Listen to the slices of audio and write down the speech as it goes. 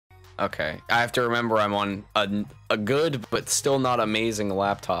Okay, I have to remember I'm on a good but still not amazing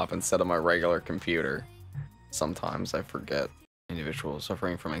laptop instead of my regular computer. Sometimes I forget. Individuals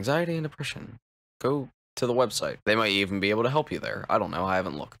suffering from anxiety and depression. Go to the website. They might even be able to help you there. I don't know, I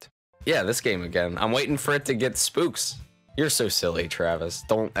haven't looked. Yeah, this game again. I'm waiting for it to get spooks. You're so silly, Travis.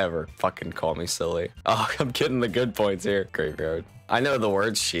 Don't ever fucking call me silly. Oh, I'm getting the good points here. Graveyard. I know the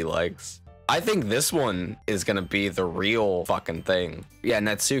words she likes. I think this one is gonna be the real fucking thing. Yeah,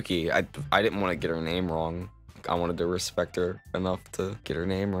 Natsuki. I didn't want to get her name wrong. I wanted to respect her enough to get her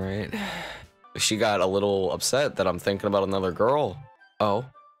name right. She got a little upset that I'm thinking about another girl. Oh,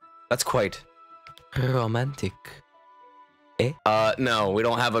 that's quite romantic. Eh? No, we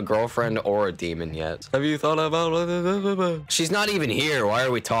don't have a girlfriend or a demon yet. Have you thought about it? She's not even here. Why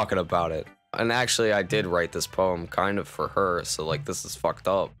are we talking about it? And actually, I did write this poem kind of for her, so like this is fucked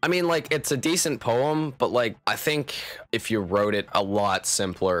up. I mean, like it's a decent poem, but like I think if you wrote it a lot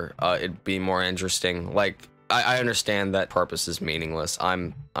simpler, it'd be more interesting. Like I understand that purpose is meaningless.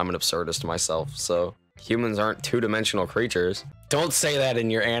 I'm an absurdist myself, so humans aren't two-dimensional creatures. Don't say that in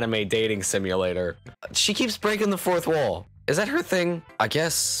your anime dating simulator. She keeps breaking the fourth wall. Is that her thing? I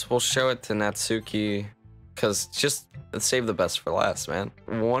guess we'll show it to Natsuki, because just save the best for last, man.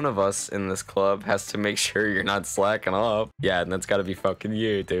 One of us in this club has to make sure you're not slacking off. Yeah, and that's gotta be fucking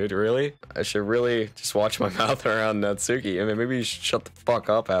you, dude. Really? I should really just watch my mouth around Natsuki. I mean, maybe you should shut the fuck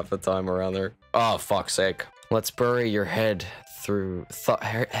up half the time around her. Oh, fuck's sake. Let's bury your head through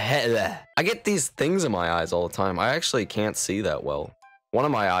I get these things in my eyes all the time. I actually can't see that well. One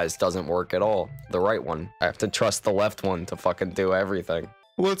of my eyes doesn't work at all. The right one. I have to trust the left one to fucking do everything.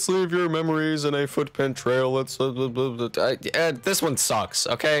 Let's leave your memories in a footprint trail. Let's this one sucks,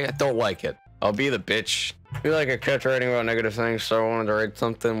 okay? I don't like it. I'll be the bitch. I feel like I kept writing about negative things, so I wanted to write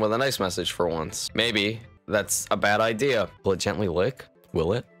something with a nice message for once. Maybe that's a bad idea. Will it gently lick?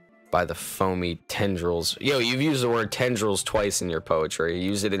 Will it? By the foamy tendrils. Yo, you've used the word tendrils twice in your poetry.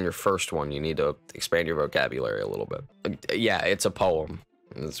 Use it in your first one. You need to expand your vocabulary a little bit. Yeah, it's a poem.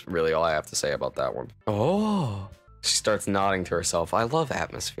 That's really all I have to say about that one. Oh. She starts nodding to herself. I love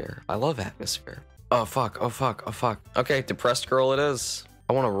atmosphere. I love atmosphere. Oh, fuck. Oh, fuck. Oh, fuck. Okay, depressed girl it is.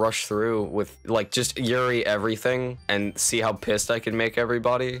 I want to rush through with, like, just Yuri everything and see how pissed I can make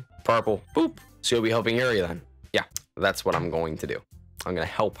everybody. Purple. Boop. So you'll be helping Yuri then. Yeah, that's what I'm going to do. I'm going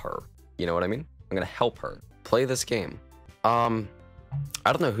to help her. You know what I mean? I'm going to help her play this game. I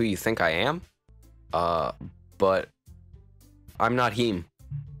don't know who you think I am. But I'm not him.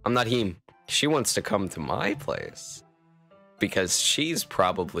 I'm not him. She wants to come to my place because she's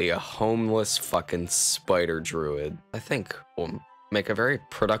probably a homeless fucking spider druid. I think we'll make a very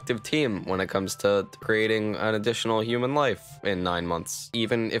productive team when it comes to creating an additional human life in 9 months.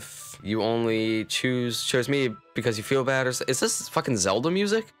 Even if you only chose me because you feel bad, or is this fucking Zelda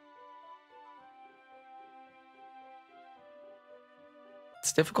music?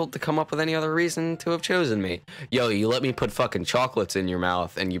 It's difficult to come up with any other reason to have chosen me. Yo, you let me put fucking chocolates in your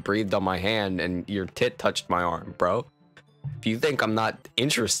mouth and you breathed on my hand and your tit touched my arm, bro. If you think I'm not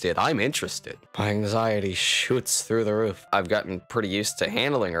interested, I'm interested. My anxiety shoots through the roof. I've gotten pretty used to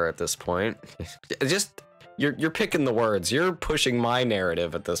handling her at this point. Just, you're picking the words. You're pushing my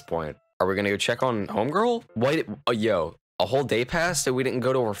narrative at this point. Are we gonna go check on homegirl? Wait, yo, a whole day passed and we didn't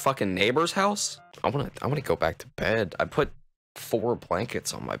go to her fucking neighbor's house? I wanna go back to bed. I put 4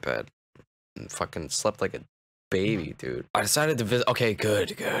 blankets on my bed and fucking slept like a baby, dude. I decided to visit. Okay,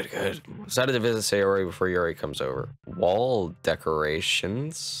 good. Decided to visit Sayori before Yuri comes over. Wall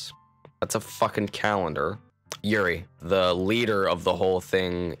decorations. That's a fucking calendar. Yuri, the leader of the whole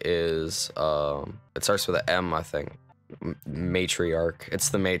thing, is it starts with an M, I think. Matriarch. It's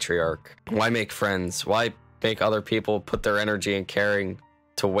the matriarch. Why make friends? Why make other people put their energy and caring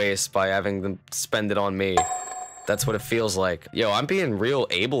to waste by having them spend it on me? That's what it feels like. Yo, I'm being real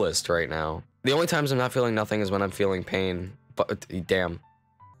ableist right now. The only times I'm not feeling nothing is when I'm feeling pain. But damn.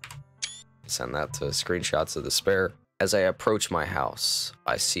 Send that to screenshots of despair. As I approach my house,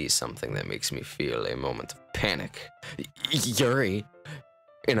 I see something that makes me feel a moment of panic. Yuri,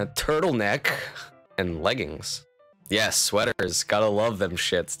 in a turtleneck and leggings. Yes, sweaters. Gotta love them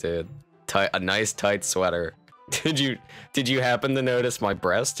shits, dude. A nice tight sweater. Did you happen to notice my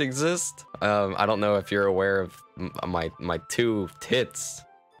breast exist? I don't know if you're aware of my 2 tits.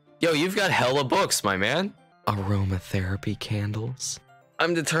 Yo, you've got hella books, my man. Aromatherapy candles.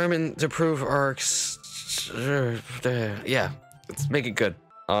 I'm determined to prove our yeah, let's make it good.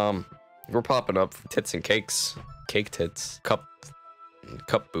 We're popping up tits and cakes. Cake tits. Cup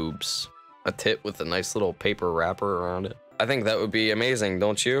boobs. A tit with a nice little paper wrapper around it. I think that would be amazing,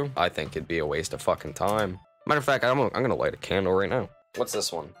 don't you? I think it'd be a waste of fucking time. Matter of fact, I'm gonna light a candle right now. What's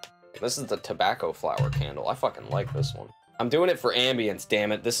this one? This is the tobacco flower candle. I fucking like this one. I'm doing it for ambience,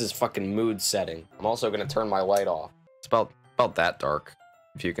 damn it. This is fucking mood setting. I'm also gonna turn my light off. It's about that dark,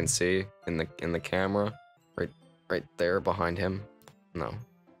 if you can see in the camera, right there behind him. No,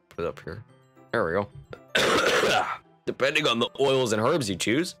 put it up here. There we go. Depending on the oils and herbs you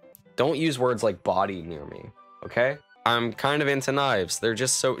choose. Don't use words like body near me, okay? I'm kind of into knives. They're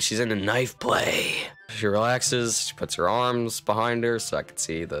just so... She's into knife play. She relaxes. She puts her arms behind her so I can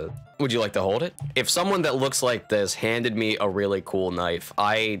see the... Would you like to hold it? If someone that looks like this handed me a really cool knife,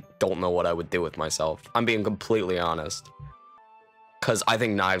 I don't know what I would do with myself. I'm being completely honest. Because I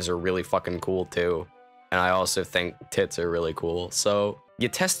think knives are really fucking cool too. And I also think tits are really cool. So you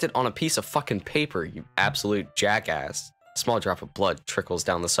test it on a piece of fucking paper, you absolute jackass. Small drop of blood trickles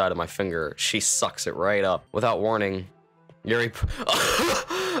down the side of my finger. She sucks it right up. Without warning, Yuri...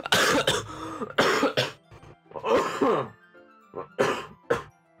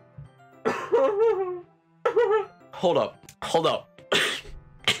 Hold up. Hold up.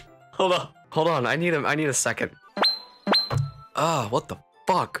 Hold up. Hold on. I need a second. Ah, what the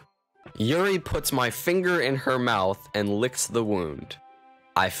fuck? Yuri puts my finger in her mouth and licks the wound.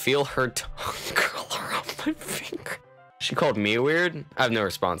 I feel her tongue curl around my finger. She called me weird? I have no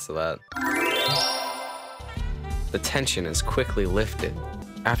response to that. The tension is quickly lifted.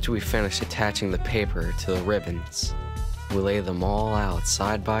 After we finish attaching the paper to the ribbons, we lay them all out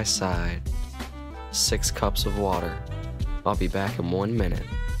side by side. 6 cups of water. I'll be back in 1 minute.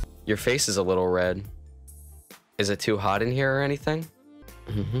 Your face is a little red. Is it too hot in here or anything?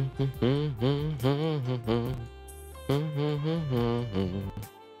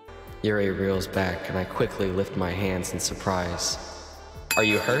 Yuri reels back and I quickly lift my hands in surprise. Are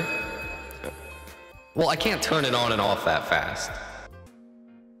you hurt? Well, I can't turn it on and off that fast.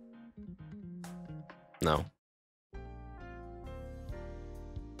 No.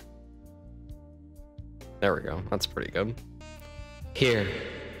 There we go. That's pretty good. Here.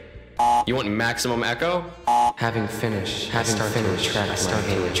 You want maximum echo? Having finished, I start to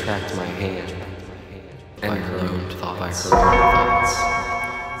retract my hand. And her own thoughts.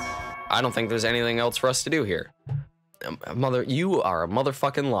 I don't think there's anything else for us to do here. Mother, you are a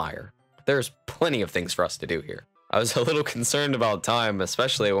motherfucking liar. There's plenty of things for us to do here. I was a little concerned about time,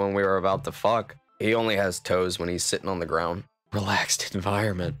 especially when we were about to fuck. He only has toes when he's sitting on the ground. Relaxed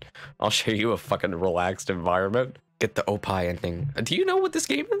environment. I'll show you a fucking relaxed environment. Get the opie ending. Do you know what this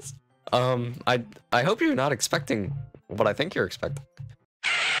game is? I hope you're not expecting what I think you're expecting.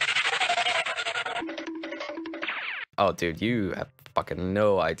 Oh, dude, you have fucking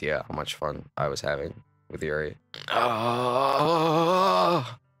no idea how much fun I was having with Yuri.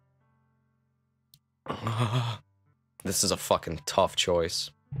 This is a fucking tough choice.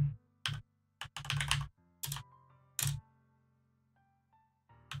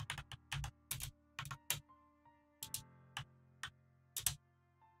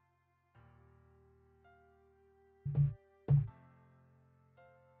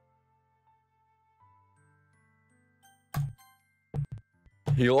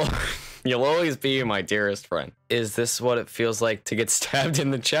 You'll always be my dearest friend. Is this what it feels like to get stabbed in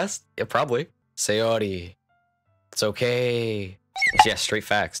the chest? Yeah, probably. Sayori. It's okay. Yeah, straight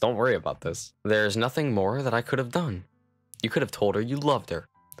facts. Don't worry about this. There's nothing more that I could have done. You could have told her you loved her.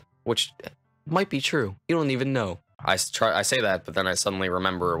 Which might be true. You don't even know. I say that, but then I suddenly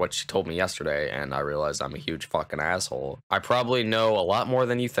remember what she told me yesterday, and I realize I'm a huge fucking asshole. I probably know a lot more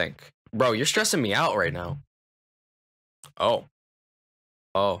than you think. Bro, you're stressing me out right now. Oh.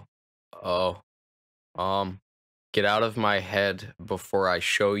 Get out of my head before I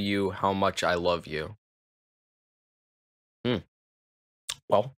show you how much I love you.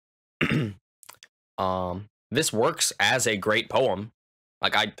 Well, this works as a great poem.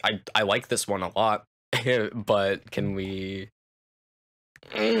 Like, I like this one a lot, but can we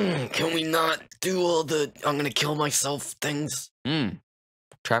not do all the I'm gonna kill myself things?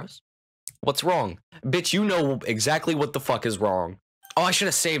 Travis? What's wrong? Bitch, you know exactly what the fuck is wrong. Oh, I should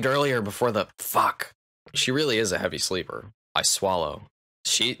have saved earlier before the fuck. She really is a heavy sleeper. I swallow.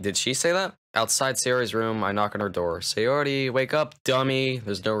 Did she say that? Outside Sayori's room, I knock on her door. Sayori, wake up, dummy.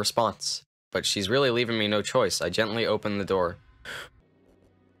 There's no response. But she's really leaving me no choice. I gently open the door.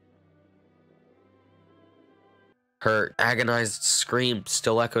 Her agonized scream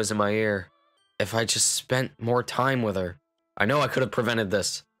still echoes in my ear. If I just spent more time with her. I know I could have prevented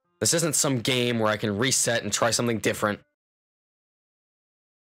this. This isn't some game where I can reset and try something different.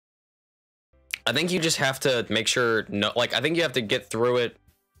 I think you just have to make sure, I think you have to get through it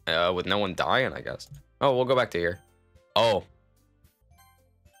with no one dying, I guess. Oh, we'll go back to here. Oh.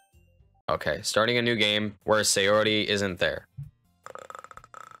 Okay, starting a new game where Sayori isn't there.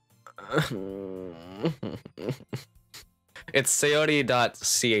 It's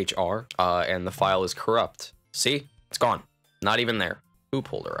sayori.chr, and the file is corrupt. See? It's gone. Not even there. Who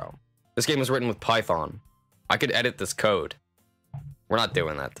pulled her out? This game was written with Python. I could edit this code. We're not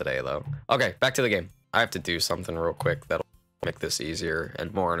doing that today, though. Okay, back to the game. I have to do something real quick that'll make this easier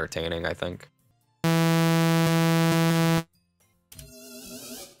and more entertaining, I think.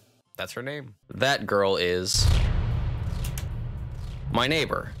 That's her name. That girl is my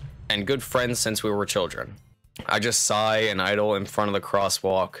neighbor and good friends since we were children. I just sigh and idle in front of the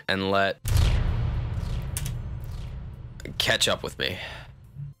crosswalk and let catch up with me.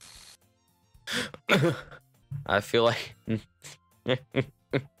 I feel like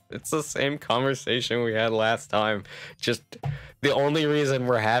it's the same conversation we had last time. Just the only reason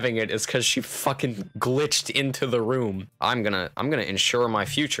we're having it is because she fucking glitched into the room. I'm gonna ensure my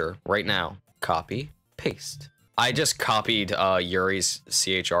future right now. Copy, paste. I just copied Yuri's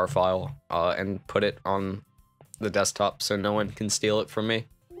CHR file and put it on the desktop so no one can steal it from me.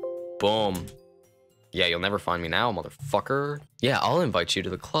 Boom. Yeah, you'll never find me now, motherfucker. Yeah, I'll invite you to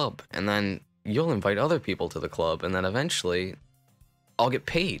the club, and then you'll invite other people to the club, and then eventually I'll get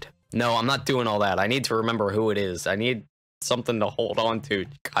paid. No, I'm not doing all that. I need to remember who it is. I need something to hold on to.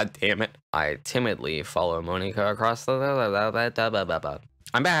 God damn it. I timidly follow Monica across the...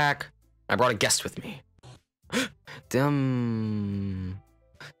 I'm back. I brought a guest with me. Damn,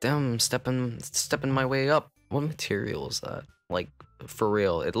 stepping my way up. What material is that? Like, for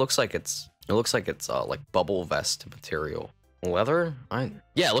real, it looks like it's like bubble vest material. Leather?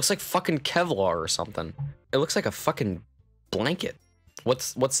 Yeah, it looks like fucking Kevlar or something. It looks like a fucking blanket.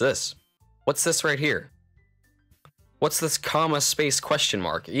 What's this? What's this right here? What's this comma space question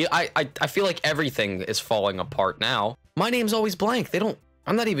mark? I feel like everything is falling apart now. My name's always blank.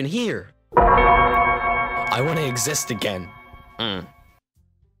 I'm not even here. I want to exist again.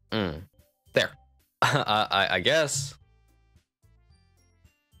 There. I guess.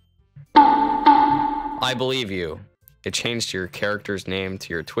 I believe you. It changed your character's name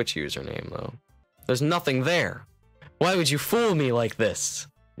to your Twitch username, though. There's nothing there. Why would you fool me like this?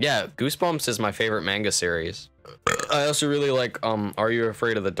 Yeah, Goosebumps is my favorite manga series. I also really like, Are You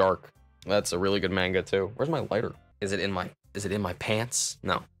Afraid of the Dark? That's a really good manga, too. Where's my lighter? Is it in my pants?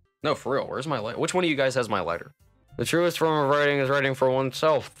 No. No, for real, where's my lighter? Which one of you guys has my lighter? The truest form of writing is writing for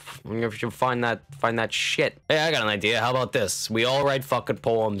oneself. If you find that shit. Hey, I got an idea. How about this? We all write fucking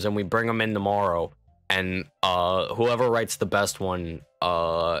poems and we bring them in tomorrow. And whoever writes the best one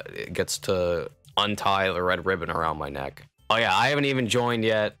gets to untie the red ribbon around my neck. Oh yeah, I haven't even joined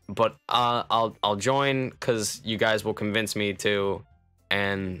yet, but I'll join because you guys will convince me to,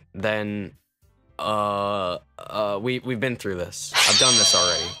 and then we've been through this. I've done this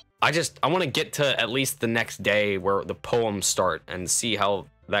already. I want to get to at least the next day where the poems start and see how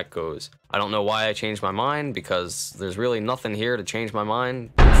that goes. I don't know why I changed my mind, because there's really nothing here to change my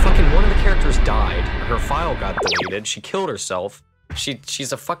mind. Fucking one of the characters died. Her file got deleted. She killed herself.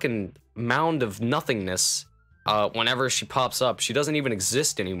 She's a fucking mound of nothingness. Whenever she pops up, she doesn't even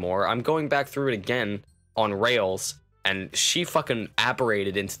exist anymore. I'm going back through it again on Rails, and she fucking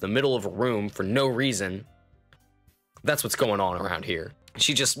apparated into the middle of a room for no reason. That's what's going on around here.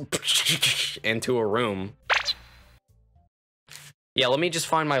 She just into a room. Yeah, let me just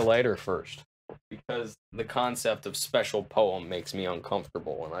find my lighter first, because the concept of special poem makes me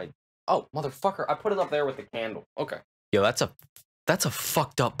uncomfortable, and oh, motherfucker, I put it up there with the candle. Okay. Yo, that's a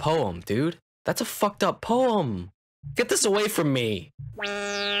fucked up poem, dude. That's a fucked up poem. Get this away from me.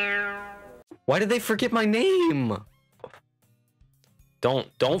 Why did they forget my name?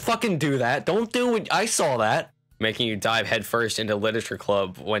 Don't fucking do that. Don't do it. I saw that. Making you dive headfirst into literature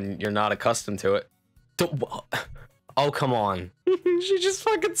club when you're not accustomed to it. Oh, come on. She just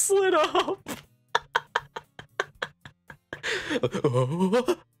fucking slid up.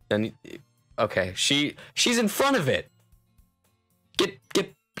 And okay, she's in front of it.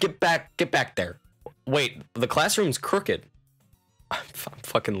 Get back there. Wait, the classroom's crooked. I'm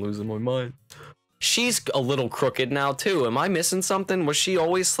fucking losing my mind. She's a little crooked now too. Am I missing something? Was she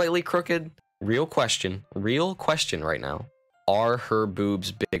always slightly crooked? Real question right now. Are her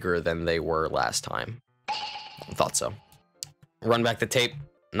boobs bigger than they were last time? Thought so. Run back the tape,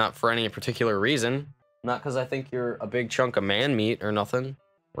 not for any particular reason. Not because I think you're a big chunk of man meat or nothing.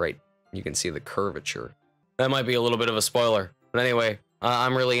 Right, you can see the curvature. That might be a little bit of a spoiler. But anyway,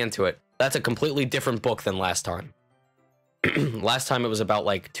 I'm really into it. That's a completely different book than last time. Last time it was about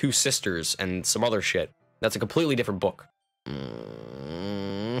like two sisters and some other shit. That's a completely different book.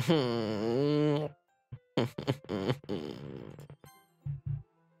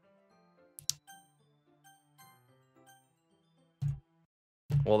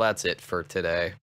 Well, that's it for today.